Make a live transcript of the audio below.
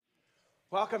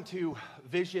Welcome to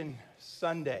Vision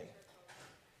Sunday.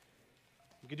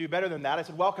 You could do better than that. I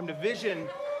said, welcome to Vision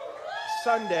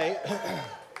Sunday.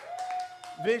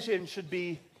 Vision should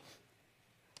be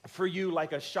for you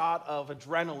like a shot of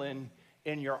adrenaline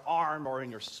in your arm or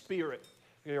in your spirit.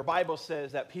 Your Bible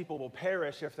says that people will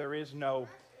perish if there is no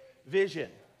vision.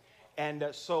 And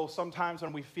so sometimes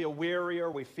when we feel weary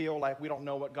or we feel like we don't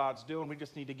know what God's doing, we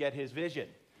just need to get his vision.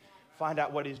 Find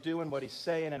out what he's doing, what he's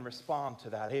saying, and respond to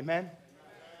that. Amen?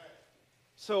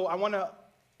 So I want to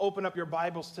open up your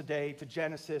Bibles today to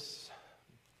Genesis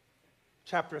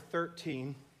chapter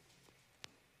 13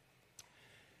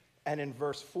 and in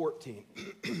verse 14.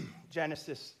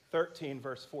 Genesis 13,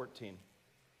 verse 14.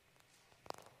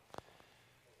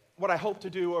 What I hope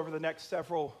to do over the next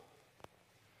several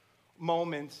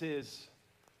moments is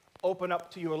open up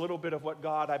to you a little bit of what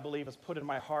God, I believe, has put in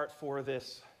my heart for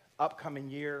this upcoming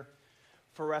year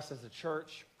for us as a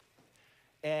church.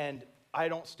 And I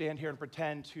don't stand here and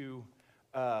pretend to,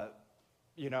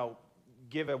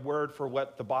 give a word for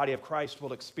what the body of Christ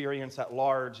will experience at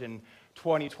large in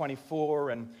 2024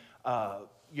 and,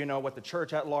 what the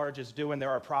church at large is doing. There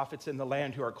are prophets in the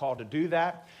land who are called to do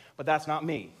that, but that's not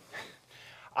me.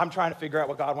 I'm trying to figure out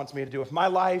what God wants me to do with my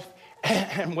life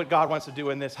and what God wants to do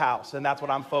in this house, and that's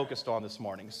what I'm focused on this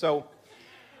morning. So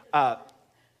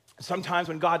sometimes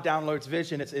when God downloads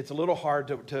vision, it's a little hard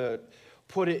to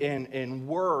put it in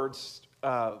words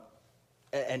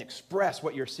and express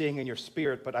what you're seeing in your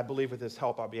spirit, but I believe with his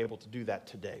help I'll be able to do that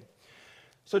today.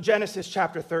 So Genesis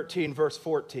chapter 13, verse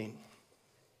 14.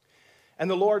 And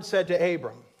the Lord said to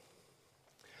Abram,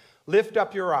 "Lift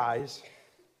up your eyes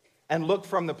and look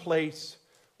from the place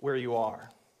where you are."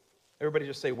 Everybody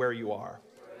just say, where you are.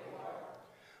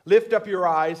 Lift up your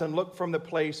eyes and look from the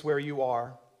place where you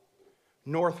are,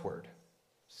 northward,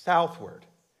 southward,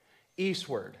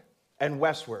 eastward, and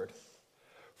westward.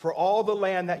 For all the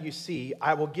land that you see,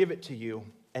 I will give it to you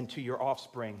and to your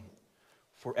offspring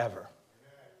forever.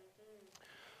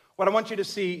 What I want you to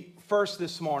see first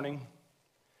this morning,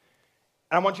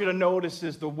 and I want you to notice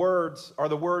is the words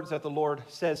that the Lord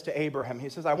says to Abraham. He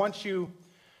says, I want you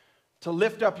to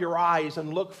lift up your eyes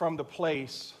and look from the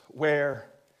place where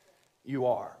you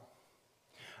are.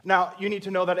 Now, you need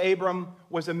to know that Abram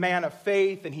was a man of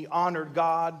faith and he honored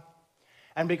God.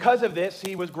 And because of this,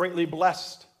 he was greatly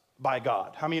blessed by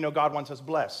God. How many of you know God wants us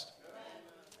blessed?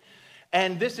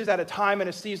 And this is at a time and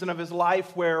a season of his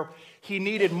life where he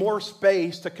needed more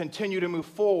space to continue to move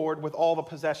forward with all the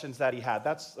possessions that he had.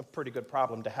 That's a pretty good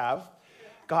problem to have.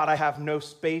 God, I have no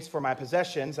space for my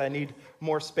possessions. I need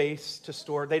more space to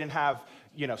store. They didn't have,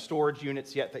 storage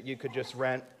units yet that you could just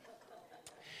rent.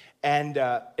 And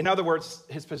in other words,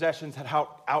 his possessions had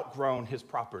outgrown his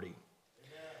property.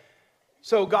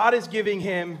 So God is giving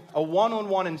him a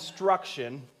one-on-one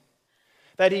instruction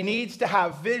that he needs to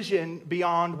have vision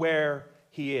beyond where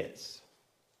he is.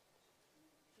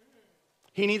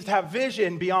 He needs to have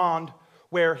vision beyond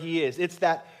where he is. It's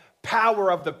that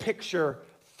power of the picture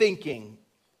thinking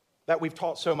that we've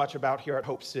taught so much about here at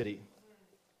Hope City.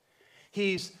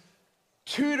 He's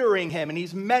tutoring him and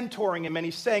he's mentoring him and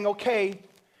he's saying, okay,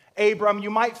 Abram, you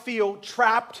might feel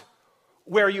trapped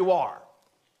where you are.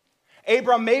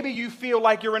 Abram, maybe you feel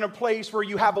like you're in a place where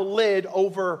you have a lid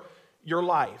over your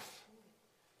life.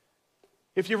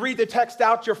 If you read the text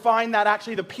out, you'll find that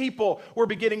actually the people were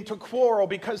beginning to quarrel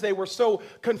because they were so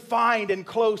confined and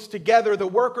close together. The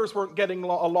workers weren't getting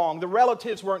along. The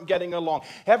relatives weren't getting along.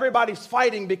 Everybody's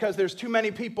fighting because there's too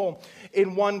many people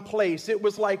in one place. It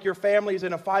was like your family's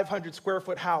in a 500 square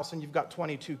foot house and you've got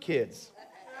 22 kids.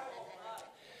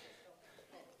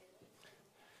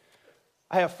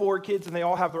 I have 4 kids and they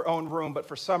all have their own room, but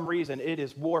for some reason it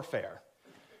is warfare.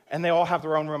 And they all have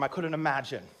their own room. I couldn't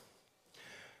imagine.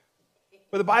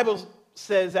 But the Bible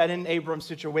says that in Abram's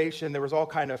situation, there was all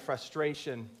kind of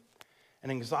frustration and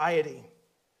anxiety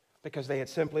because they had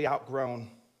simply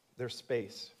outgrown their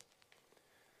space.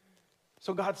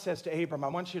 So God says to Abram, I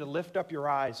want you to lift up your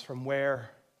eyes from where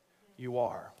you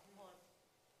are.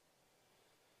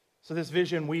 So this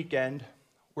vision weekend,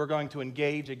 we're going to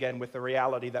engage again with the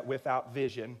reality that without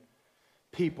vision,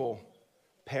 people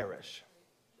perish.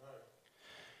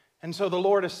 And so the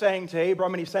Lord is saying to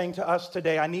Abram, and he's saying to us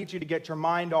today, I need you to get your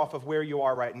mind off of where you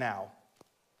are right now.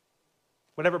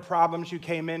 Whatever problems you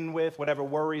came in with, whatever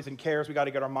worries and cares, we got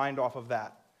to get our mind off of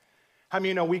that. How many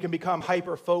of you know we can become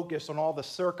hyper-focused on all the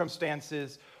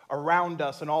circumstances around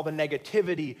us and all the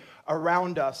negativity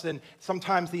around us, and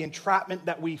sometimes the entrapment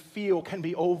that we feel can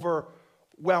be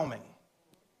overwhelming.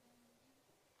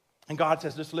 And God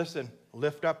says, just listen,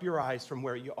 lift up your eyes from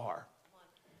where you are.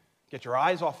 Get your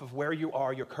eyes off of where you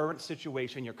are, your current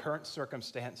situation, your current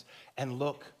circumstance, and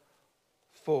look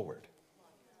forward.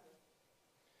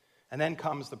 And then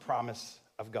comes the promise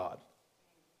of God.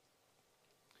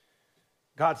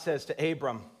 God says to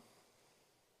Abram,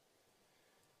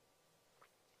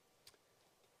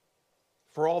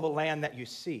 for all the land that you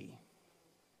see,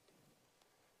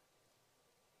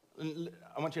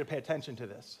 I want you to pay attention to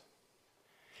this.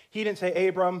 He didn't say,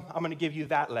 Abram, I'm going to give you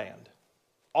that land,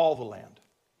 all the land.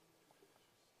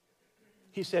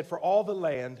 He said, for all the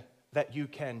land that you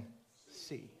can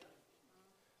see.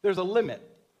 There's a limit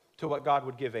to what God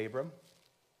would give Abram.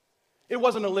 It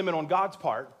wasn't a limit on God's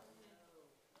part.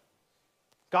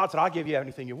 God said, I'll give you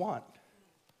anything you want.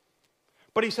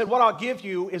 But he said, what I'll give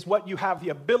you is what you have the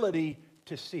ability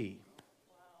to see.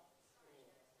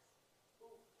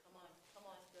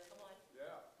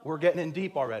 We're getting in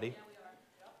deep already.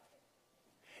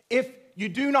 If you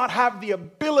do not have the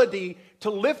ability to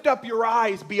lift up your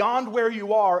eyes beyond where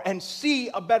you are and see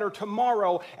a better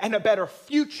tomorrow and a better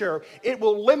future, it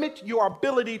will limit your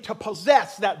ability to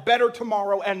possess that better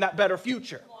tomorrow and that better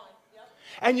future.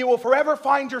 And you will forever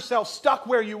find yourself stuck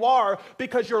where you are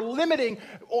because you're limiting,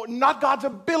 not God's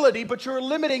ability, but you're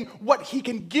limiting what he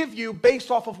can give you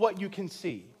based off of what you can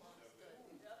see.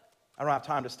 I don't have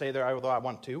time to stay there, although I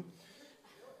want to.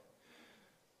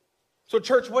 So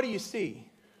church, what do you see?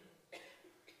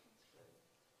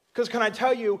 Because can I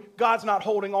tell you, God's not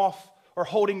holding off or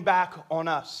holding back on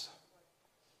us.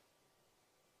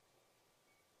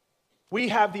 We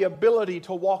have the ability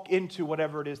to walk into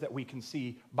whatever it is that we can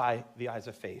see by the eyes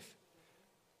of faith.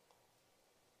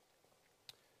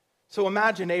 So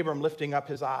imagine Abram lifting up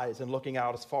his eyes and looking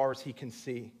out as far as he can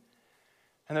see.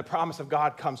 And the promise of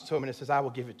God comes to him and it says, I will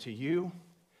give it to you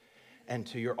and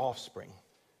to your offspring.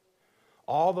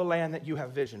 All the land that you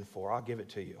have vision for, I'll give it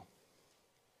to you.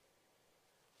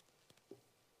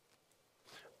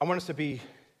 I want us to be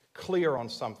clear on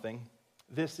something.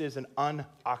 This is an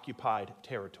unoccupied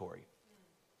territory.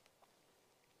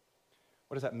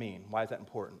 What does that mean? Why is that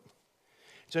important?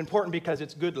 It's important because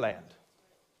it's good land.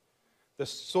 The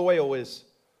soil is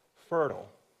fertile,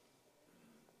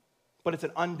 but it's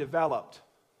an undeveloped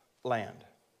land.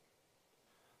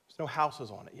 There's no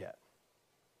houses on it yet.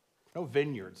 No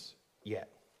vineyards yet.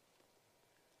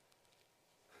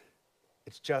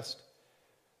 It's just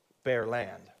bare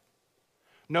land.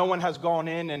 No one has gone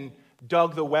in and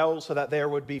dug the wells so that there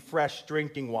would be fresh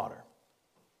drinking water.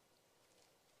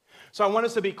 So I want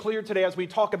us to be clear today as we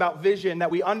talk about vision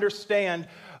that we understand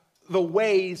the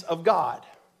ways of God.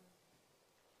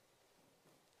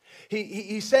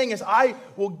 He's saying is, I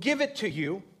will give it to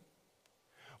you,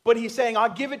 but he's saying,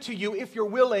 I'll give it to you if you're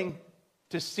willing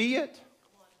to see it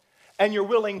and you're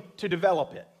willing to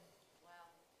develop it.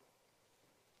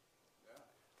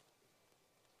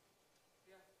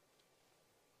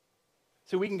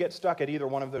 So we can get stuck at either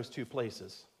one of those two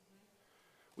places.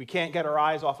 We can't get our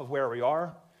eyes off of where we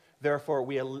are. Therefore,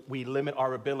 we limit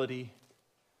our ability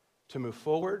to move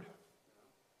forward.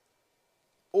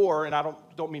 Or, and I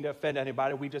don't mean to offend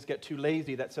anybody, we just get too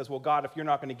lazy that says, well, God, if you're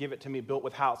not going to give it to me built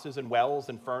with houses and wells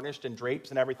and furnished and drapes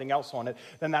and everything else on it,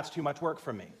 then that's too much work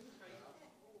for me.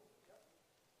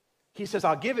 He says,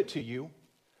 I'll give it to you,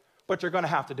 but you're going to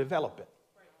have to develop it.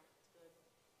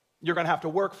 You're going to have to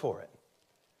work for it.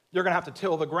 You're going to have to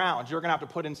till the ground. You're going to have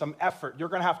to put in some effort. You're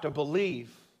going to have to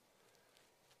believe.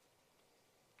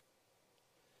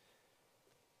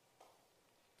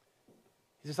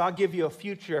 He says, I'll give you a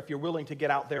future if you're willing to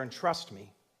get out there and trust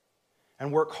me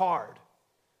and work hard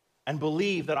and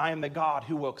believe that I am the God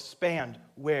who will expand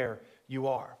where you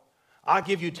are. I'll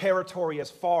give you territory as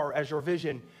far as your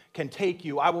vision can take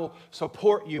you. I will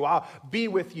support you. I'll be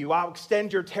with you. I'll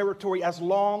extend your territory as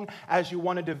long as you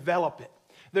want to develop it.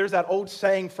 There's that old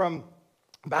saying from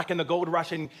back in the gold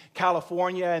rush in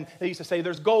California, and they used to say,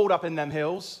 there's gold up in them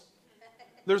hills.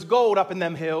 There's gold up in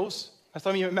them hills.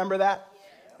 Some of you remember that?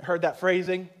 Heard that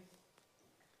phrasing?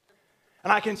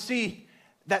 And I can see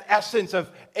that essence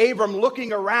of Abram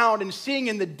looking around and seeing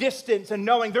in the distance and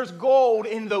knowing there's gold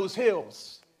in those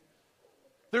hills.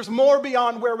 There's more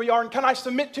beyond where we are. And can I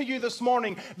submit to you this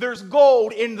morning, there's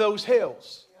gold in those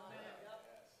hills.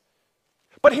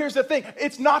 But here's the thing,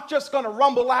 it's not just going to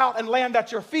rumble out and land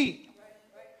at your feet.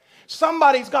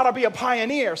 Somebody's got to be a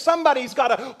pioneer. Somebody's got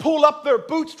to pull up their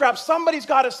bootstraps. Somebody's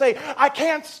got to say, I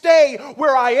can't stay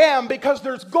where I am because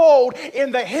there's gold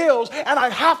in the hills and I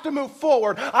have to move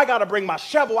forward. I got to bring my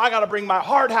shovel. I got to bring my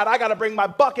hard hat. I got to bring my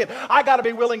bucket. I got to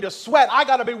be willing to sweat. I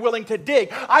got to be willing to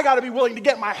dig. I got to be willing to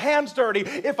get my hands dirty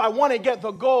if I want to get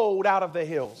the gold out of the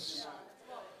hills.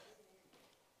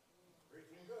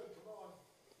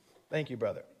 Thank you,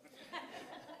 brother.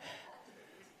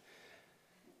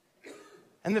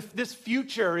 And this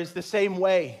future is the same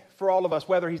way for all of us,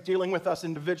 whether he's dealing with us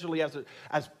individually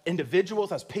as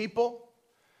individuals, as people,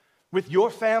 with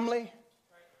your family,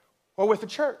 or with the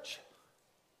church.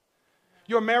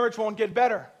 Your marriage won't get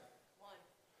better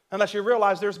unless you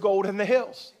realize there's gold in the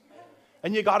hills.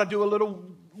 And you got to do a little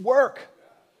work,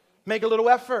 make a little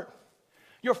effort.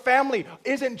 Your family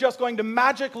isn't just going to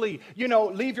magically,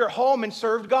 leave your home and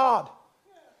serve God.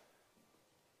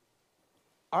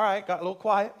 All right, got a little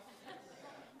quiet.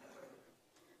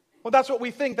 Well, that's what we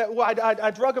think. That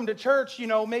I drug them to church,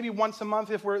 maybe once a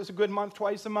month if it's a good month,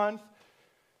 twice a month.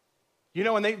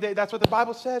 And that's what the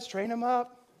Bible says, train them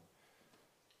up.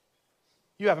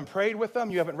 You haven't prayed with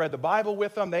them. You haven't read the Bible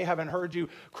with them. They haven't heard you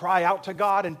cry out to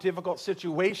God in difficult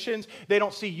situations. They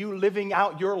don't see you living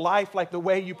out your life like the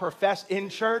way you profess in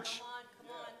church. Come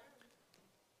on.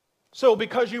 So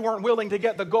because you weren't willing to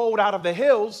get the gold out of the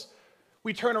hills,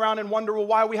 we turn around and wonder, well,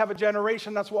 why we have a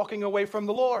generation that's walking away from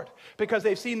the Lord. Because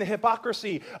they've seen the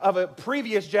hypocrisy of a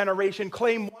previous generation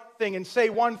claim one thing and say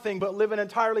one thing, but live an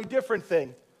entirely different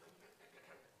thing.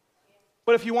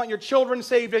 But if you want your children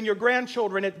saved and your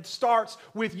grandchildren, it starts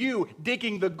with you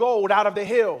digging the gold out of the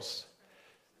hills.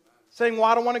 Saying, well,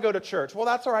 I don't want to go to church. Well,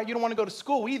 that's all right. You don't want to go to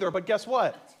school either, but guess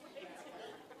what?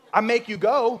 I make you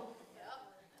go.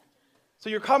 So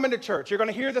you're coming to church. You're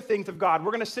going to hear the things of God.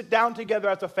 We're going to sit down together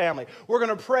as a family. We're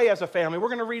going to pray as a family. We're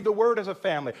going to read the Word as a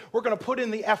family. We're going to put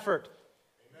in the effort.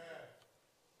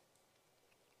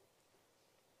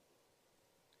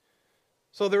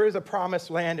 So there is a promised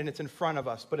land, and it's in front of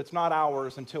us, but it's not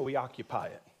ours until we occupy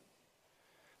it.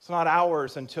 It's not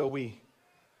ours until we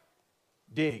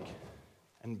dig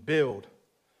and build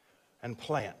and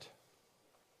plant.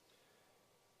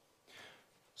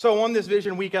 So on this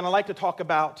Vision Weekend, I'd like to talk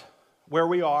about where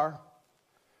we are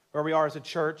as a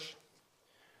church.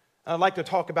 And I'd like to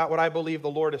talk about what I believe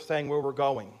the Lord is saying, where we're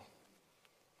going,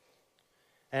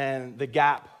 and the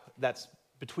gap that's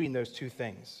between those two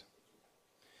things.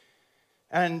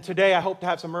 And today I hope to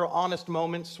have some real honest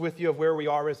moments with you of where we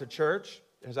are as a church.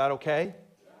 Is that okay?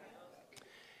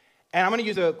 And I'm going to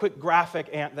use a quick graphic,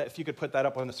 if you could put that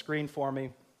up on the screen for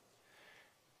me.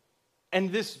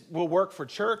 And this will work for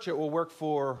church. It will work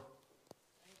for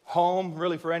home,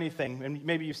 really for anything. And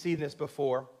maybe you've seen this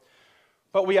before.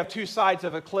 But we have two sides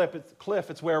of a cliff.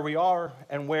 It's where we are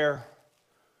and where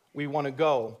we want to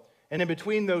go. And in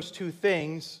between those two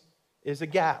things is a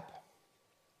gap.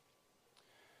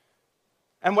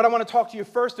 And what I want to talk to you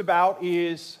first about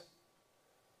is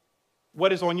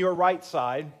what is on your right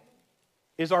side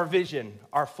is our vision,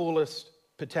 our fullest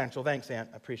potential. Thanks, Aunt.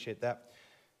 I appreciate that.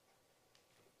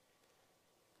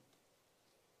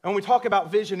 And when we talk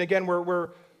about vision, again, we're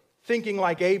thinking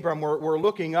like Abram. We're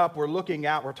looking up, we're looking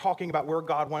out, we're talking about where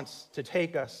God wants to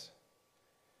take us.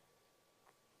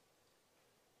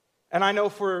 And I know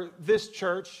for this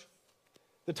church,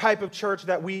 the type of church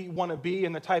that we want to be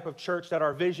and the type of church that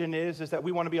our vision is that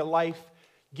we want to be a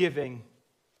life-giving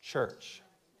church.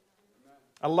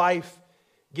 A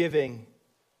life-giving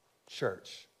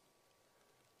church.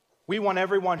 We want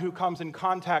everyone who comes in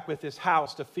contact with this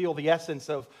house to feel the essence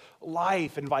of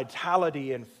life and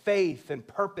vitality and faith and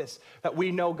purpose that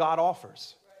we know God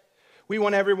offers. We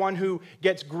want everyone who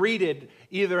gets greeted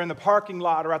either in the parking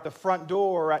lot or at the front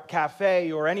door or at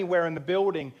cafe or anywhere in the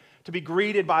building to be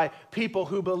greeted by people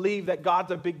who believe that God's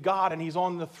a big God and He's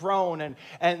on the throne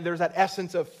and there's that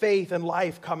essence of faith and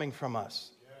life coming from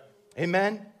us. Yeah.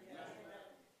 Amen? Yeah.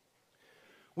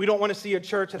 We don't want to see a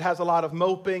church that has a lot of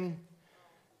moping,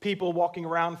 people walking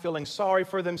around feeling sorry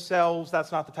for themselves.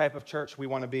 That's not the type of church we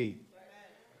want to be.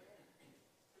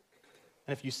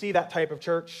 And if you see that type of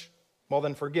church, well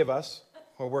then forgive us.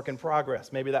 We're a work in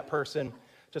progress. Maybe that person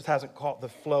just hasn't caught the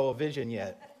flow of vision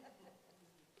yet.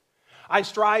 I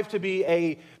strive to be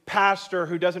a pastor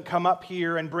who doesn't come up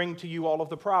here and bring to you all of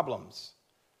the problems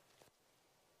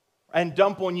and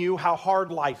dump on you how hard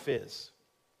life is.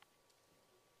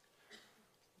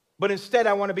 But instead,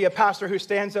 I want to be a pastor who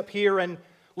stands up here and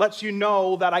lets you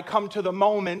know that I come to the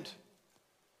moment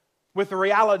with the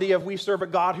reality of we serve a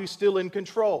God who's still in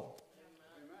control.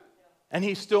 And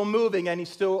He's still moving and He's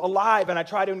still alive. And I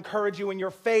try to encourage you in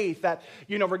your faith that,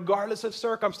 regardless of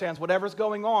circumstance, whatever's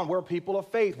going on, we're people of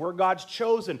faith. We're God's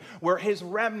chosen. We're His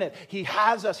remnant. He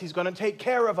has us. He's going to take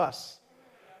care of us.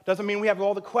 Doesn't mean we have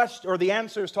all the questions or the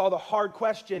answers to all the hard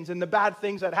questions and the bad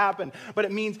things that happen. But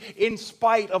it means in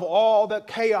spite of all the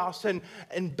chaos and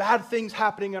bad things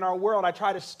happening in our world, I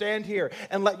try to stand here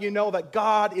and let you know that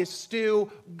God is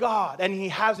still God and He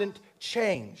hasn't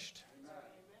changed.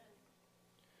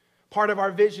 Part of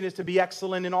our vision is to be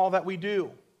excellent in all that we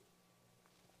do.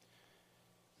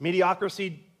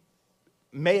 Mediocrity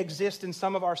may exist in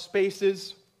some of our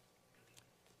spaces,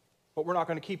 but we're not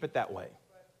going to keep it that way.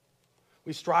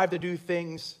 We strive to do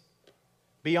things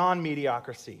beyond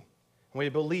mediocrity. And we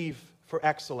believe for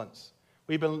excellence.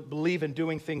 We believe in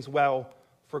doing things well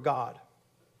for God.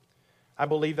 I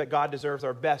believe that God deserves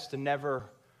our best and never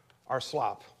our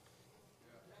slop.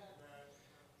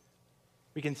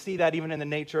 We can see that even in the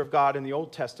nature of God in the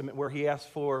Old Testament, where he asked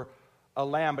for a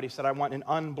lamb, but he said, I want an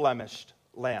unblemished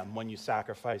lamb when you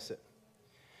sacrifice it.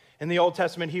 In the Old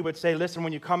Testament, he would say, listen,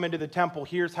 when you come into the temple,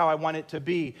 here's how I want it to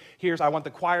be. I want the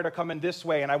choir to come in this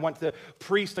way, and I want the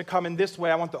priest to come in this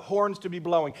way. I want the horns to be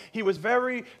blowing. He was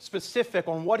very specific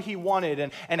on what he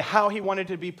wanted and how he wanted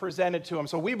to be presented to him.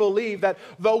 So we believe that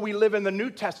though we live in the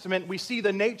New Testament, we see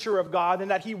the nature of God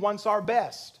and that he wants our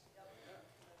best.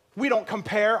 We don't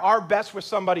compare our best with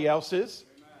somebody else's.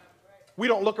 We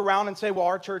don't look around and say, well,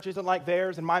 our church isn't like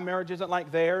theirs and my marriage isn't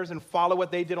like theirs, and follow what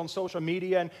they did on social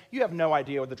media. And you have no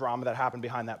idea what the drama that happened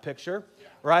behind that picture,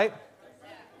 right?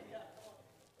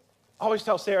 I always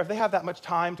tell Sarah, if they have that much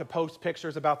time to post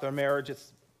pictures about their marriage,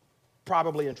 it's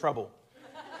probably in trouble.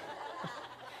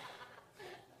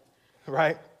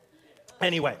 Right?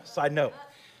 Anyway, side note.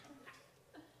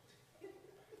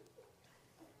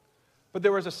 But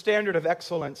there was a standard of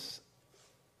excellence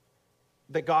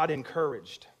that God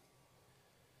encouraged.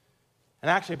 And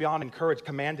actually, beyond encouraged,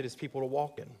 commanded his people to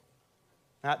walk in.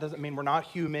 That doesn't mean we're not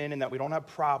human and that we don't have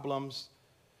problems.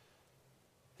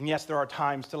 And yes, there are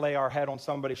times to lay our head on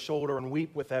somebody's shoulder and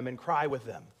weep with them and cry with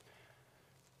them.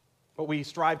 But we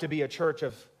strive to be a church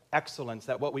of excellence,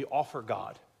 that what we offer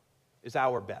God is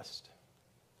our best.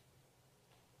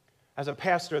 As a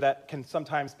pastor, that can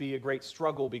sometimes be a great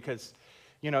struggle because,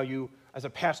 as a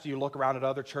pastor, you look around at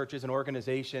other churches and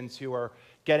organizations who are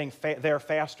getting there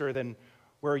faster than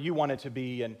where you want it to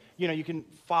be, and you can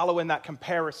follow in that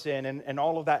comparison and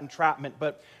all of that entrapment.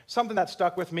 But something that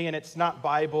stuck with me, and it's not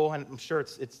Bible, and I'm sure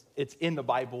it's in the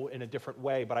Bible in a different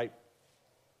way, but I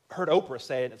heard Oprah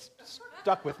say it, it's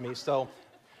stuck with me, so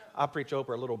I'll preach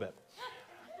Oprah a little bit.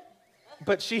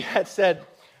 But she had said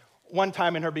one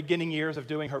time in her beginning years of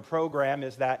doing her program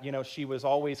is that, she was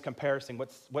always comparing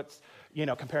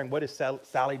comparing what is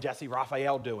Sally, Jesse,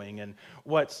 Raphael doing, and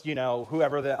what's,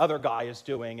 whoever the other guy is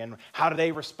doing, and how do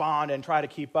they respond and try to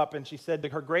keep up. And she said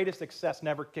that her greatest success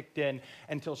never kicked in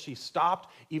until she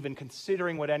stopped even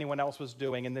considering what anyone else was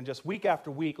doing, and then just week after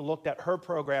week looked at her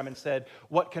program and said,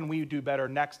 what can we do better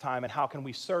next time, and how can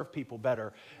we serve people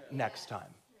better next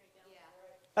time?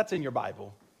 That's in your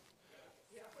Bible.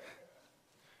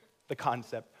 The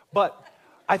concept. But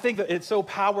I think that it's so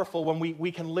powerful when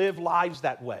we can live lives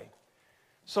that way.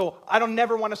 So I don't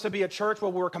never want us to be a church where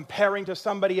we're comparing to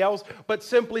somebody else, but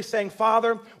simply saying,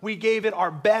 Father, we gave it our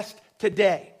best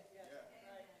today.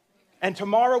 And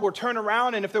tomorrow we'll turn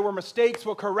around, and if there were mistakes,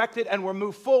 we'll correct it and we'll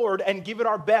move forward and give it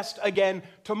our best again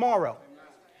tomorrow.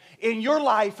 In your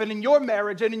life and in your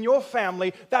marriage and in your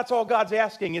family, that's all God's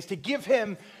asking, is to give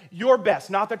him your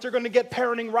best. Not that you're going to get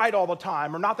parenting right all the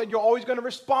time, or not that you're always going to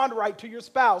respond right to your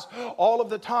spouse all of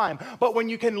the time. But when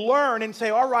you can learn and say,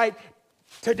 all right,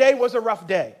 today was a rough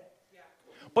day,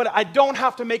 but I don't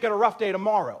have to make it a rough day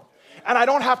tomorrow. And I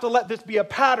don't have to let this be a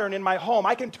pattern in my home.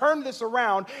 I can turn this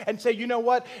around and say, you know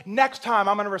what? Next time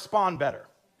I'm going to respond better.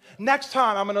 Next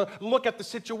time I'm going to look at the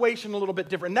situation a little bit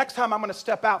different. Next time I'm going to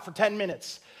step out for 10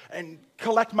 minutes and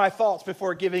collect my thoughts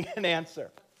before giving an answer.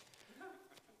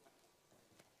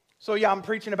 So yeah, I'm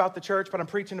preaching about the church, but I'm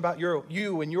preaching about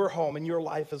you and your home and your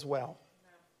life as well.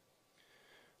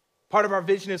 Part of our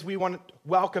vision is we want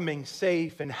welcoming,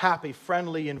 safe, and happy,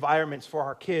 friendly environments for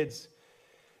our kids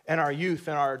and our youth,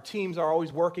 and our teams are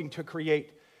always working to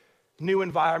create new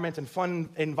environments and fun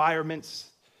environments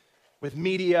with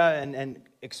media and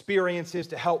experiences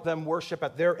to help them worship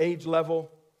at their age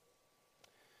level.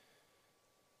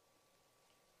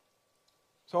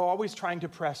 So always trying to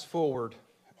press forward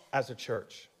as a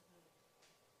church.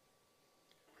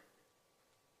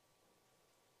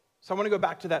 So I want to go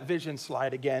back to that vision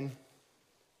slide again,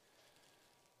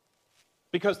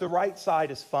 because the right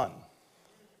side is fun.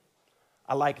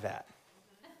 I like that.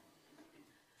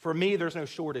 For me, there's no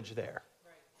shortage there.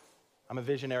 I'm a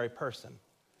visionary person.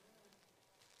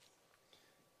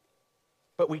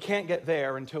 But we can't get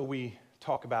there until we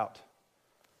talk about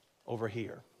over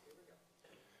here.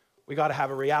 We got to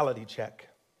have a reality check.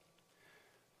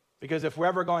 Because if we're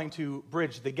ever going to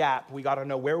bridge the gap, we got to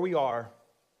know where we are,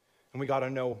 and we got to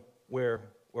know where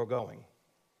we're going.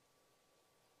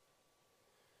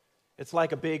 It's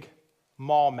like a big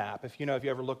mall map. If you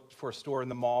ever looked for a store in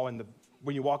the mall, and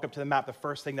when you walk up to the map, the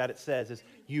first thing that it says is,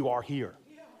 you are here.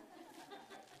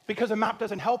 Because a map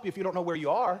doesn't help you if you don't know where you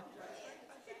are.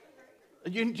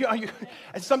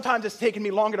 And sometimes it's taken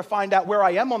me longer to find out where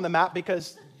I am on the map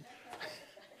because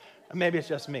Maybe it's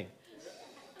just me.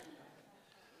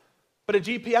 But a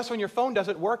GPS on your phone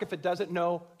doesn't work if it doesn't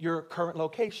know your current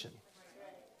location.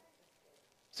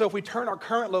 So if we turn our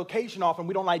current location off and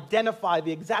we don't identify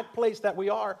the exact place that we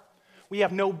are, we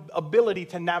have no ability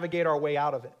to navigate our way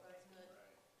out of it.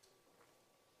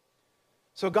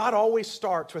 So God always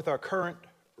starts with our current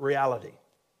reality.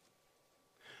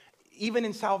 Even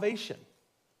in salvation,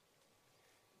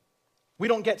 we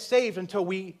don't get saved until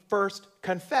we first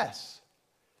confess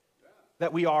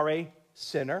that we are a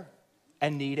sinner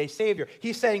and need a Savior.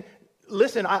 He's saying,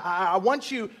 listen, I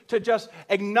want you to just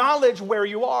acknowledge where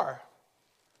you are.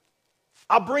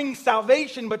 I'll bring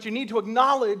salvation, but you need to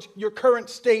acknowledge your current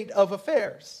state of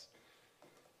affairs.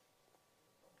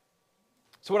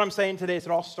 So what I'm saying today is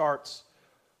it all starts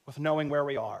with knowing where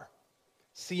we are,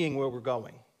 seeing where we're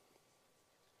going.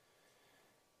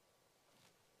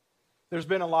 There's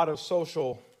been a lot of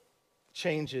social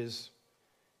changes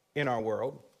in our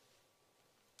world,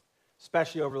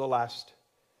 especially over the last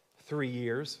 3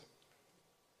 years.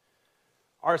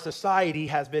 Our society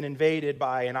has been invaded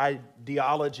by an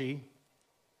ideology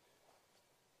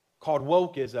called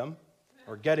wokeism,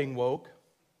 or getting woke.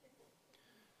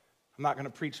 I'm not going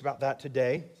to preach about that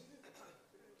today.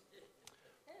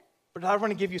 But I want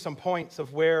to give you some points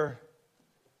of where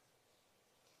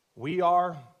we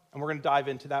are, and we're going to dive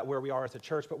into that, where we are as a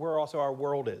church, but where also our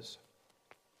world is.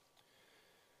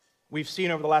 We've seen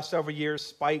over the last several years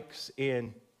spikes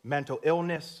in mental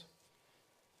illness.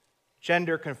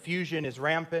 Gender confusion is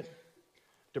rampant.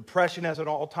 Depression is at an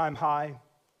all-time high.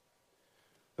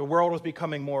 The world is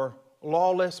becoming more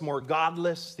lawless, more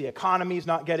godless. The economy is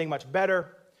not getting much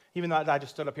better. Even though I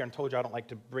just stood up here and told you I don't like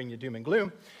to bring you doom and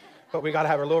gloom, but we got to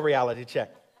have a little reality check.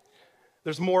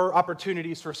 There's more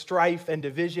opportunities for strife and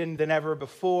division than ever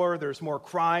before. There's more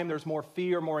crime, there's more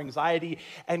fear, more anxiety.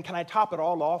 And can I top it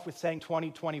all off with saying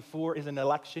 2024 is an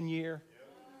election year?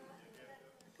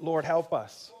 Lord, help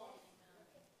us.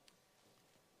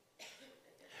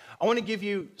 I want to give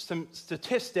you some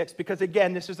statistics because,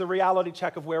 again, this is the reality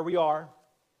check of where we are.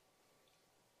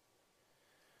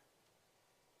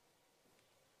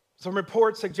 Some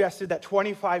reports suggested that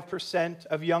 25%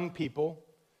 of young people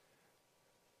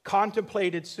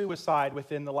contemplated suicide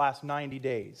within the last 90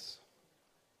 days.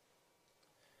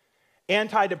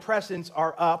 Antidepressants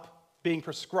are up, being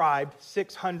prescribed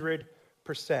 600%.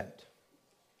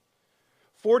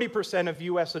 40% of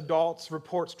U.S. adults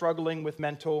report struggling with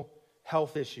mental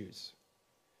health issues.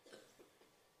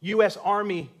 U.S.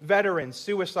 Army veterans,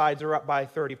 suicides are up by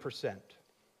 30%.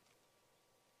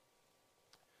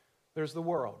 There's the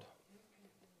world.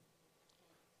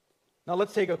 Now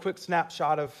let's take a quick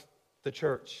snapshot of the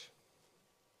church.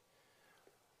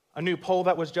 A new poll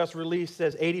that was just released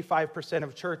says 85%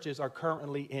 of churches are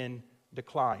currently in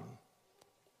decline.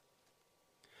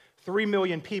 3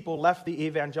 million people left the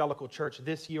evangelical church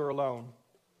this year alone.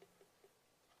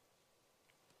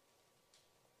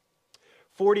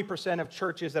 40% of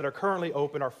churches that are currently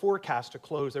open are forecast to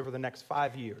close over the next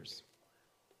 5 years.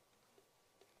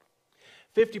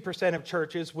 50% of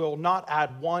churches will not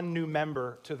add one new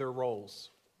member to their rolls.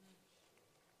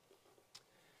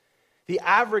 The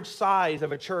average size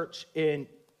of a church in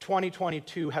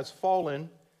 2022 has fallen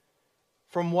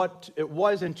from what it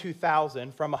was in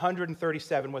 2000, from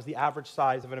 137 was the average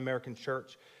size of an American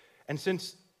church. And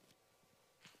since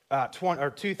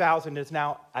 2000 is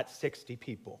now at 60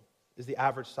 people, is the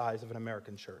average size of an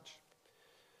American church.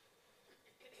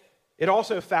 It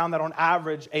also found that on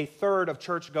average, a third of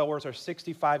churchgoers are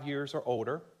 65 years or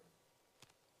older.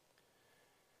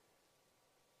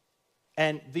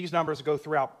 And these numbers go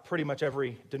throughout pretty much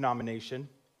every denomination.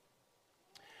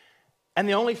 And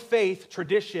the only faith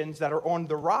traditions that are on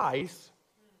the rise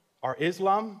are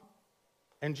Islam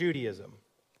and Judaism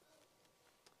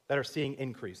that are seeing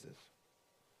increases.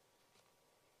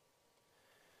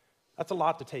 That's a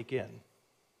lot to take in.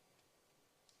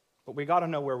 But we got to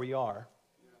know where we are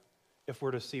if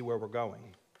we're to see where we're going.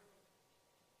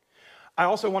 I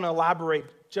also want to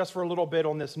elaborate just for a little bit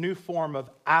on this new form of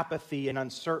apathy and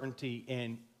uncertainty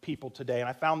in people today. And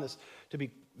I found this to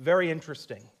be very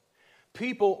interesting.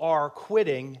 People are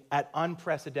quitting at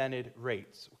unprecedented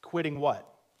rates. Quitting what?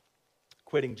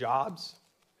 Quitting jobs,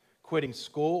 quitting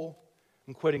school,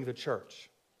 and quitting the church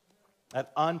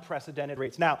at unprecedented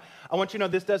rates. Now, I want you to know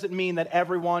this doesn't mean that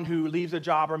everyone who leaves a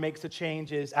job or makes a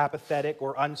change is apathetic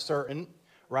or uncertain,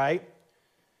 right?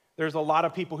 There's a lot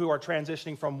of people who are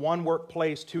transitioning from one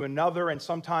workplace to another, and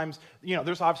sometimes,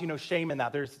 there's obviously no shame in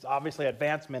that. There's obviously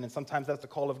advancement, and sometimes that's the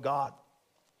call of God.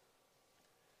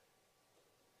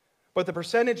 But the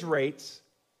percentage rates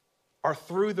are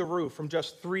through the roof from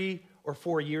just 3 or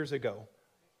 4 years ago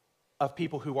of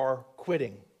people who are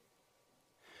quitting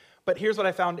But here's what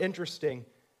I found interesting.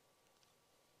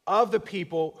 Of the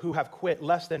people who have quit,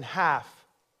 less than half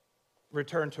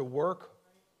return to work.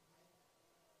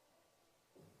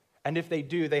 And if they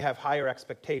do, they have higher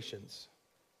expectations.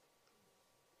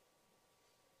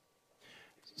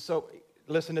 So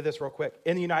listen to this real quick.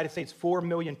 In the United States, 4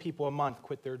 million people a month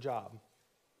quit their job.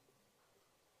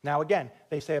 Now again,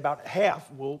 they say about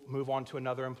half will move on to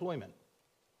another employment.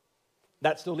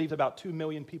 That still leaves about 2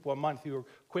 million people a month who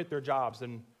quit their jobs.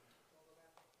 And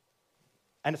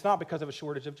it's not because of a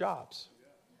shortage of jobs.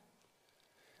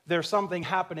 There's something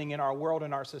happening in our world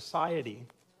and our society.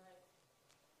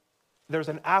 There's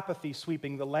an apathy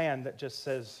sweeping the land that just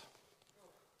says,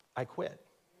 I quit.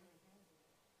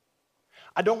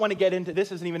 I don't want to get into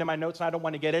this, isn't even in my notes, and I don't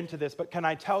want to get into this, but can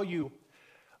I tell you,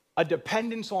 a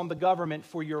dependence on the government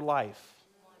for your life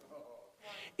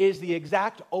is the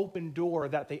exact open door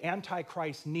that the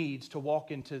Antichrist needs to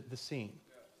walk into the scene.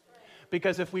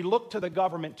 Because if we look to the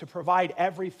government to provide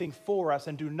everything for us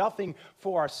and do nothing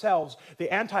for ourselves,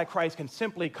 the Antichrist can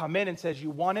simply come in and says, you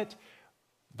want it?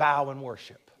 Bow and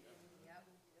worship.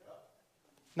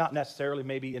 Not necessarily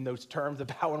maybe in those terms of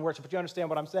bow and worship, but you understand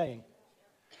what I'm saying.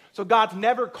 So God's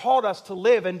never called us to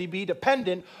live and to be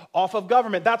dependent off of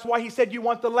government. That's why he said, you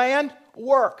want the land?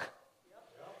 Work.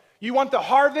 You want the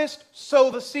harvest?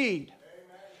 Sow the seed.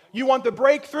 You want the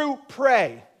breakthrough?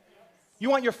 Pray. You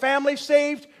want your family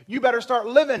saved? You better start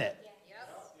living it.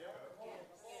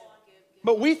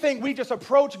 But we think we just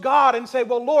approach God and say,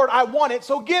 well, Lord, I want it,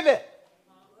 so give it.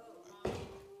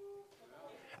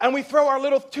 And we throw our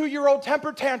little 2-year-old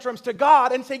temper tantrums to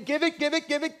God and say, give it, give it,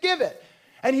 give it, give it.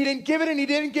 And he didn't give it, and he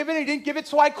didn't give it, and he didn't give it,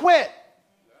 so I quit.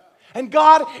 And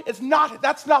God is not,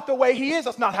 that's not the way he is.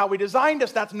 That's not how he designed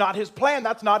us. That's not his plan.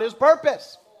 That's not his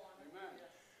purpose.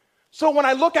 So when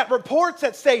I look at reports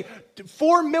that say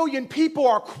 4 million people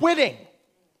are quitting,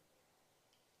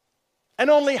 and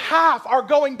only half are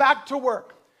going back to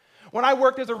work. When I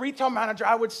worked as a retail manager,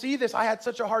 I would see this. I had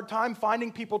such a hard time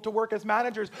finding people to work as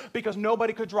managers because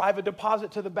nobody could drive a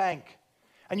deposit to the bank.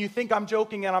 And you think I'm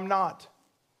joking, and I'm not.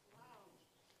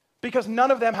 Because none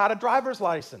of them had a driver's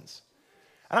license.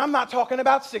 And I'm not talking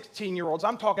about 16-year-olds.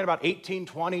 I'm talking about 18,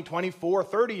 20, 24,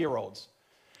 30-year-olds.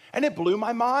 And it blew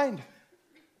my mind.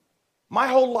 My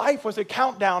whole life was a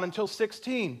countdown until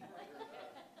 16.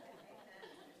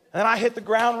 And I hit the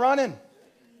ground running.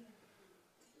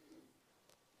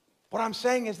 What I'm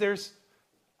saying is there's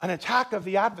an attack of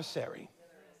the adversary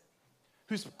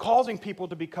who's causing people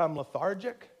to become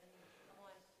lethargic,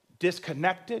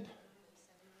 disconnected,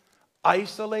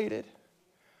 isolated,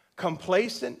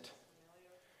 complacent,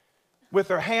 with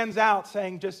their hands out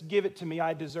saying, just give it to me,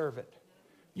 I deserve it.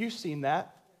 You've seen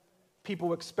that.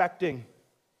 People expecting,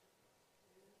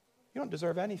 you don't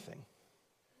deserve anything.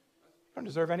 You don't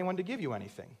deserve anyone to give you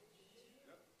anything.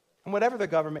 And whatever the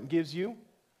government gives you,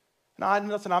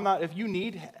 listen, if you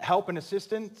need help and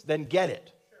assistance, then get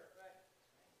it.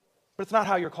 But it's not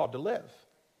how you're called to live.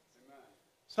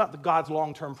 It's not God's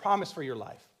long-term promise for your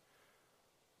life.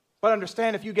 But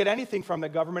understand, if you get anything from the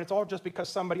government, it's all just because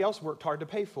somebody else worked hard to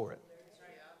pay for it.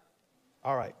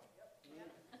 All right.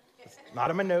 It's not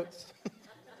in my notes.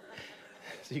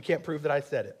 So you can't prove that I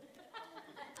said it.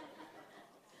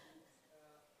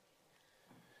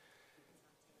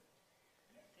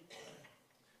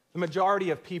 The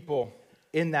majority of people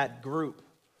in that group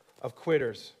of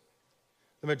quitters,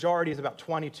 the majority is about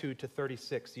 22 to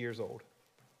 36 years old.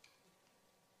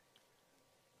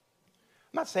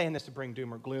 I'm not saying this to bring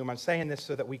doom or gloom. I'm saying this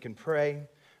so that we can pray.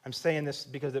 I'm saying this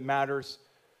because it matters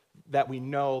that we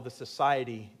know the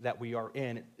society that we are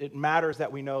in. It matters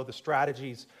that we know the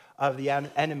strategies of the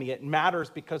enemy. It matters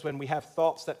because when we have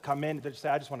thoughts that come in that say,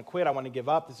 I just want to quit, I want to give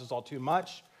up, this is all too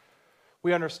much,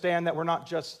 we understand that we're not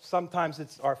just, sometimes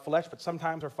it's our flesh, but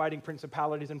sometimes we're fighting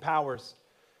principalities and powers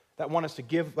that want us to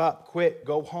give up, quit,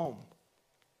 go home.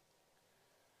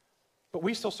 But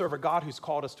we still serve a God who's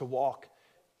called us to walk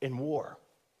in war,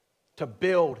 to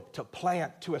build, to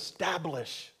plant, to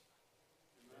establish.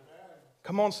 Amen.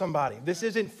 Come on, somebody. This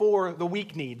isn't for the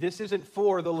weak-kneed. This isn't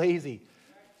for the lazy.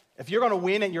 If you're going to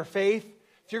win in your faith,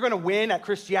 if you're going to win at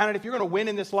Christianity, if you're going to win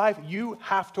in this life, you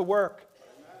have to work.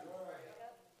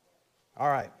 All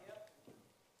right.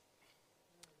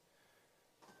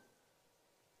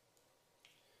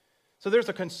 So there's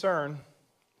a concern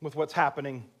with what's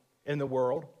happening in the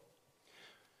world.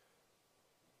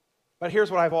 But here's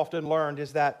what I've often learned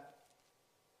is that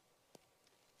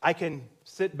I can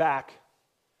sit back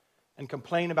and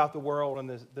complain about the world and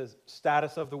the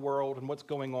status of the world and what's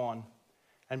going on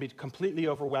and be completely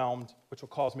overwhelmed, which will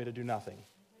cause me to do nothing.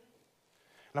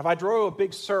 And if I drew a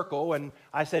big circle and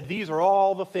I said, these are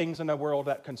all the things in the world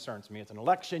that concerns me. It's an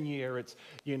election year, it's,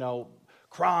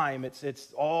 crime,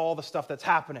 it's all the stuff that's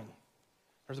happening.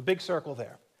 There's a big circle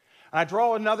there. And I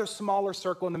draw another smaller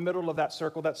circle in the middle of that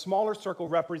circle. That smaller circle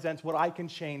represents what I can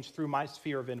change through my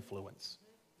sphere of influence.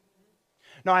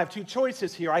 Now, I have two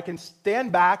choices here. I can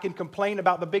stand back and complain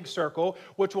about the big circle,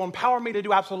 which will empower me to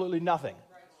do absolutely nothing.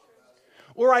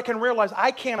 Or I can realize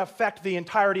I can't affect the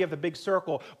entirety of the big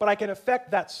circle, but I can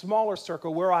affect that smaller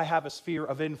circle where I have a sphere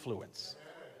of influence.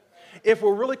 If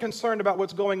we're really concerned about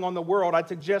what's going on in the world, I'd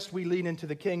suggest we lean into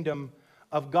the kingdom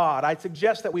of God. I'd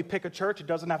suggest that we pick a church. It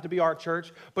doesn't have to be our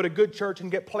church, but a good church,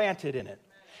 and get planted in it.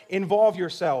 Involve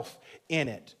yourself in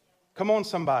it. Come on,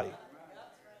 somebody.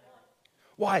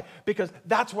 Why? Because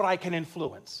that's what I can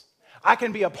influence. I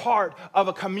can be a part of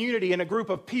a community and a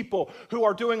group of people who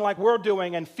are doing like we're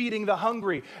doing and feeding the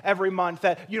hungry every month,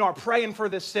 that, are praying for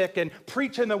the sick and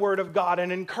preaching the word of God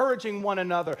and encouraging one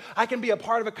another. I can be a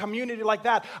part of a community like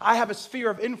that. I have a sphere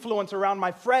of influence around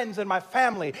my friends and my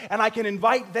family, and I can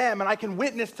invite them and I can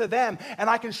witness to them and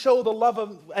I can show the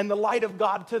love and the light of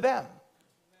God to them.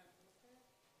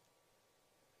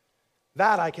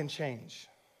 That I can change.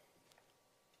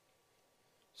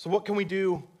 So what can we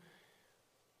do?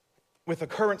 With the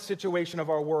current situation of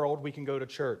our world, we can go to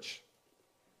church.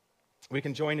 We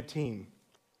can join a team.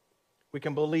 We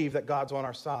can believe that God's on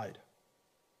our side.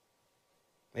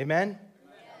 Amen? Amen.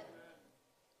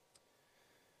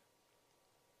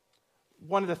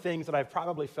 One of the things that I've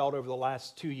probably felt over the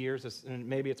last 2 years, and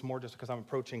maybe it's more just because I'm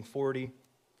approaching 40,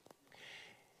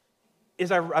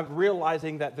 is I'm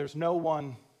realizing that there's no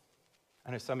one.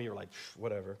 I know some of you are like,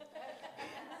 whatever.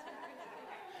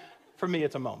 For me,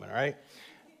 it's a moment, all right?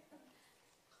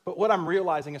 But what I'm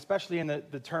realizing, especially in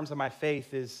the terms of my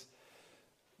faith, is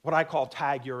what I call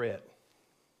tag you're it.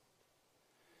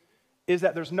 Is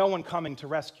that there's no one coming to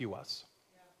rescue us.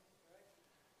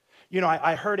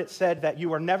 I heard it said that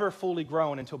you are never fully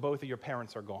grown until both of your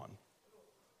parents are gone.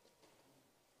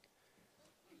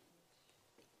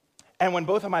 And when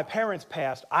both of my parents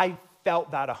passed, I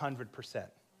felt that 100%.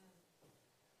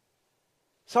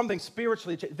 Something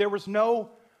spiritually changed. There was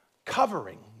no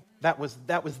covering that was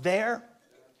there.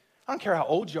 I don't care how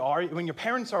old you are. When your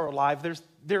parents are alive,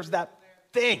 there's that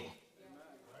thing.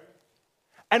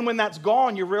 And when that's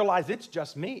gone, you realize it's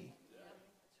just me.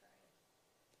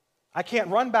 I can't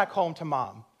run back home to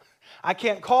mom. I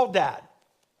can't call dad.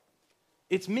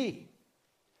 It's me.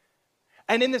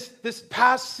 And in this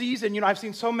past season, I've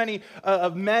seen so many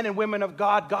of men and women of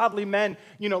God, godly men,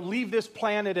 leave this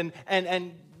planet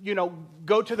and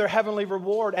go to their heavenly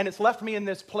reward. And it's left me in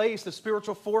this place, the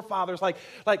spiritual forefathers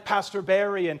like Pastor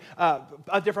Barry and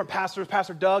different pastors,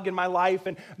 Pastor Doug in my life,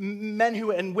 and men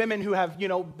and women who have,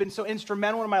 been so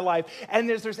instrumental in my life. And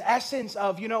there's this essence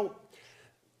of,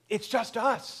 it's just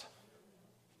us.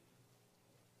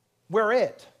 We're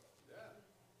it.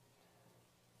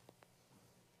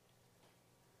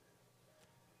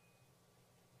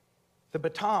 The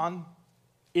baton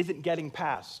isn't getting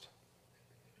passed.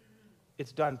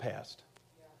 It's done past.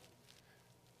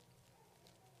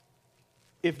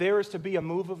 If there is to be a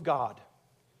move of God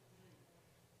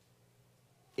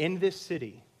in this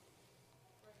city,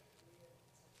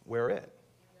 we're it.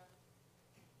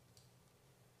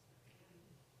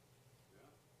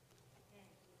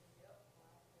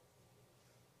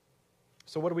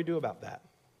 So what do we do about that?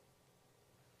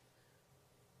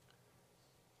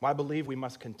 Well, I believe we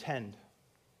must contend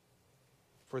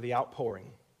for the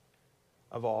outpouring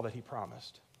of all that he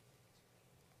promised.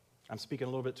 I'm speaking a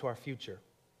little bit to our future.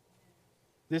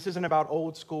 This isn't about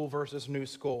old school versus new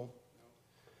school.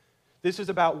 This is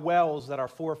about wells that our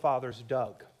forefathers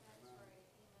dug.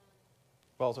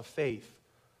 Wells of faith,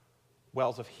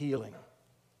 wells of healing.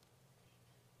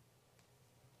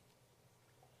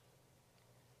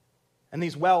 And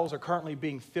these wells are currently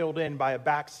being filled in by a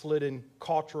backslidden,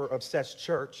 culture-obsessed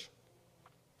church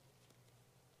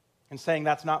and saying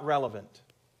that's not relevant.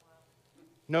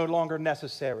 No longer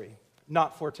necessary,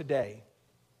 not for today.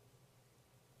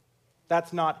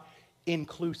 That's not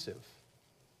inclusive.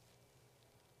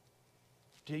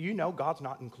 Do you know God's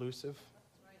not inclusive?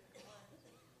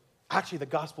 Actually, the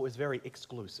gospel is very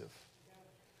exclusive.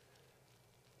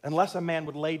 Unless a man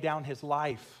would lay down his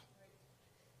life,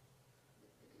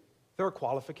 there are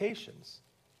qualifications.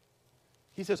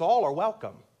 He says all are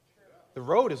welcome. The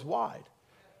road is wide.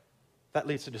 That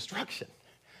leads to destruction.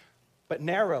 But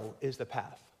narrow is the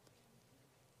path.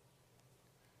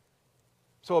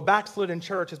 So a backslidden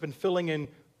church has been filling in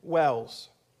wells.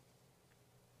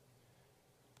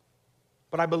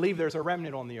 But I believe there's a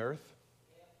remnant on the earth.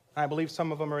 And I believe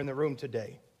some of them are in the room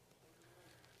today.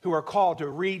 who are called to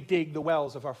re-dig the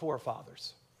wells of our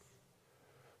forefathers,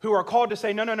 who are called to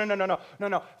say,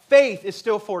 no. Faith is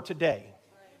still for today.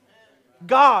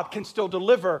 God can still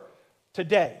deliver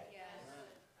today.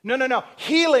 No.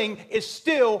 Healing is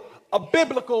still a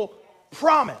biblical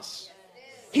promise.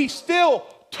 He still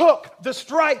took the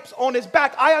stripes on his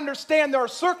back. I understand there are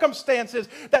circumstances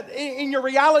that in your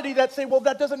reality that say, well,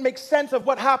 that doesn't make sense of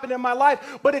what happened in my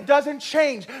life, but it doesn't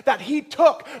change that he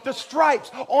took the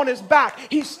stripes on his back.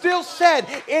 He still said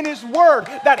in his word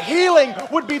that healing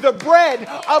would be the bread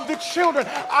of the children.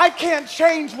 I can't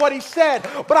change what he said,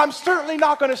 but I'm certainly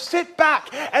not going to sit back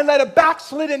and let a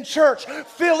backslidden church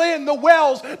fill in the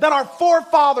wells that our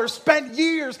forefathers spent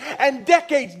years and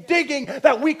decades digging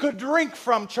that we could drink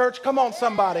from, church. Come on,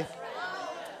 somebody.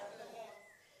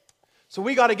 So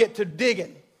we got to get to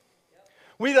digging.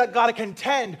 We got to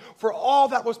contend for all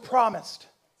that was promised.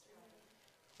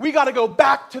 We got to go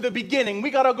back to the beginning. We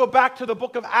got to go back to the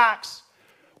book of Acts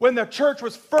when the church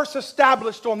was first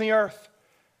established on the earth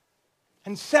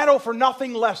and settle for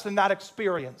nothing less than that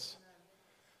experience.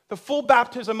 The full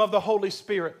baptism of the Holy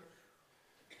Spirit.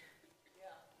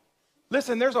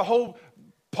 Listen, there's a whole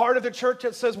part of the church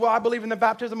that says, well, I believe in the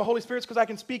baptism of the Holy Spirit because I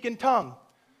can speak in tongue.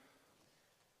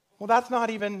 Well, that's not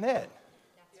even it.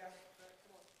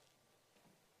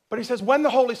 But he says, when the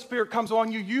Holy Spirit comes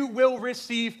on you, you will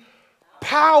receive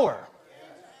power.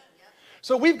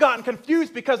 So we've gotten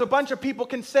confused because a bunch of people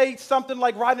can say something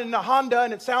like riding in a Honda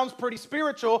and it sounds pretty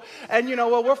spiritual and,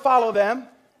 well, we'll follow them.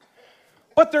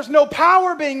 But there's no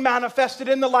power being manifested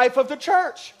in the life of the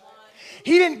church.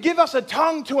 He didn't give us a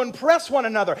tongue to impress one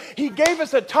another. He gave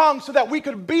us a tongue so that we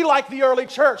could be like the early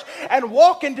church and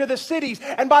walk into the cities.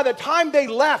 And by the time they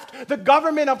left, the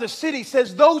government of the city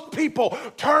says those people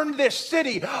turned this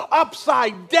city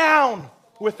upside down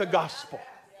with the gospel.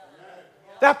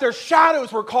 That their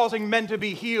shadows were causing men to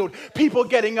be healed, people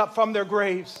getting up from their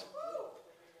graves.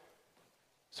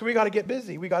 So we got to get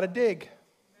busy. We got to dig.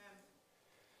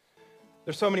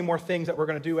 There's so many more things that we're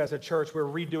going to do as a church. We're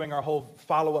redoing our whole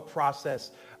follow-up process.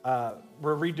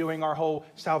 We're redoing our whole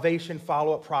salvation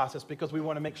follow-up process because we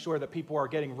want to make sure that people are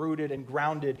getting rooted and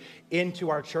grounded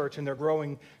into our church and they're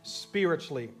growing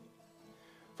spiritually.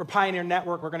 For Pioneer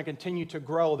Network, we're going to continue to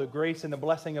grow. The grace and the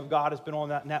blessing of God has been on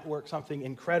that network, something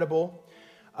incredible.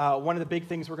 One of the big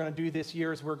things we're going to do this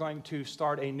year is we're going to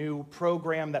start a new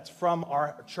program that's from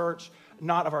our church,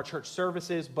 not of our church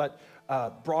services, but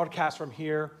broadcast from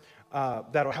here.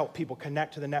 That'll help people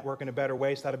connect to the network in a better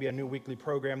way. So that'll be a new weekly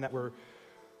program that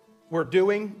we're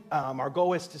doing. Our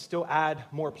goal is to still add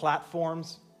more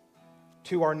platforms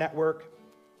to our network.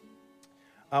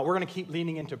 We're going to keep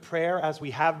leaning into prayer as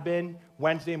we have been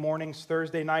Wednesday mornings,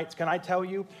 Thursday nights. Can I tell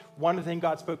you, one of the things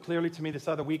God spoke clearly to me this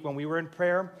other week when we were in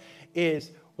prayer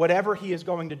is whatever he is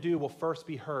going to do will first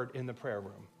be heard in the prayer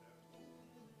room.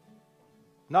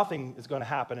 Nothing is going to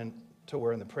happen until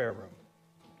we're in the prayer room.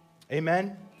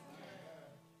 Amen?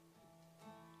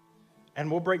 And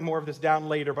we'll break more of this down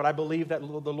later, but I believe that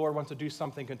the Lord wants to do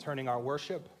something concerning our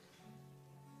worship.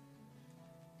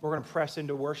 We're going to press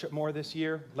into worship more this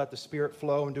year, let the Spirit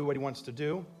flow and do what he wants to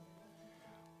do.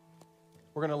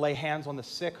 We're going to lay hands on the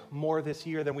sick more this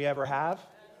year than we ever have.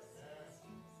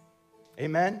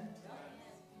 Amen?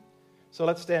 So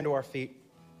let's stand to our feet.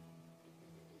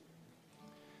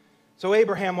 So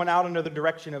Abraham went out under the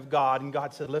direction of God, and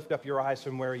God said, lift up your eyes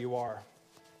from where you are.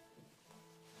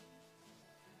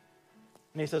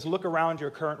 And he says, look around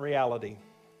your current reality.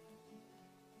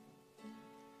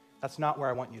 That's not where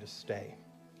I want you to stay.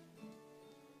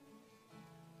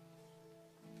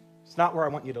 It's not where I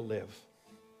want you to live.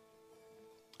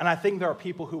 And I think there are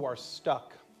people who are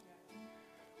stuck,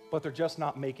 but they're just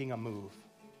not making a move.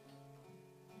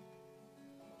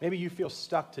 Maybe you feel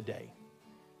stuck today.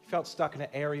 You felt stuck in an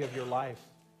area of your life.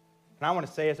 And I want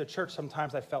to say, as a church,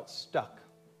 sometimes I felt stuck.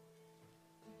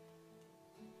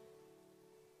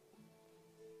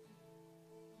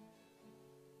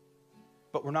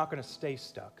 But we're not going to stay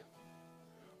stuck.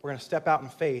 We're going to step out in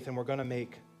faith and we're going to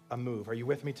make a move. Are you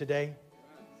with me today?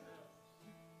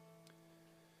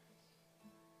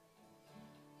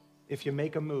 If you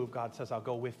make a move, God says, I'll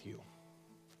go with you.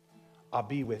 I'll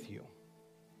be with you.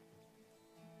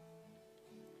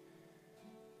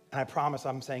 And I promise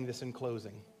I'm saying this in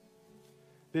closing.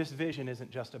 This vision isn't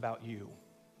just about you.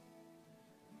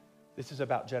 This is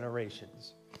about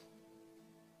generations.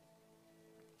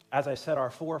 As I said, our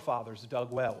forefathers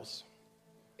dug wells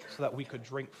so that we could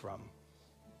drink from.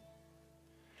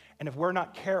 And if we're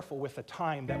not careful with the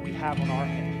time that we have on our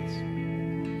hands,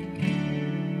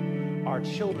 our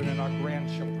children and our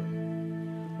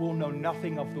grandchildren will know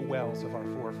nothing of the wells of our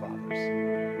forefathers.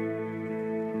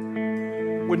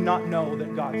 would not know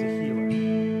that God's a healer,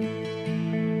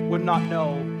 would not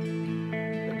know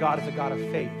that God is a God of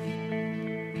faith.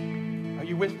 Are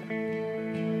you with me?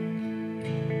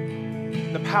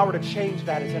 The power to change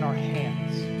that is in our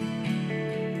hands.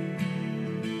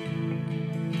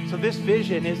 So this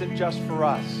vision isn't just for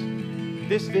us.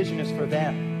 This vision is for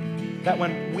them. That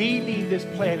when we leave this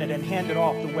planet and hand it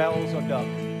off, the wells are dug,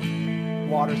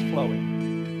 water's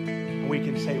flowing, and we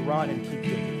can say, run and keep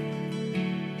digging.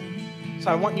 So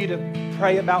I want you to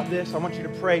pray about this. I want you to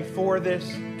pray for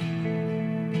this.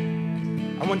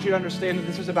 I want you to understand that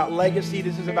this is about legacy.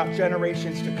 This is about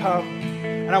generations to come.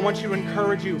 And I want you to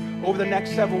encourage you over the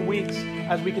next several weeks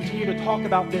as we continue to talk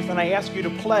about this, and I ask you to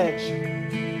pledge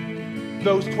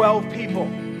those 12 people.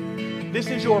 This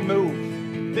is your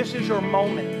move. This is your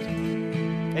moment.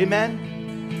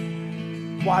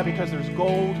 Amen? Why? Because there's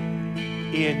gold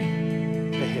in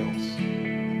the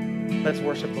hills. Let's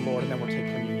worship the Lord, and then we'll take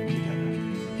communion.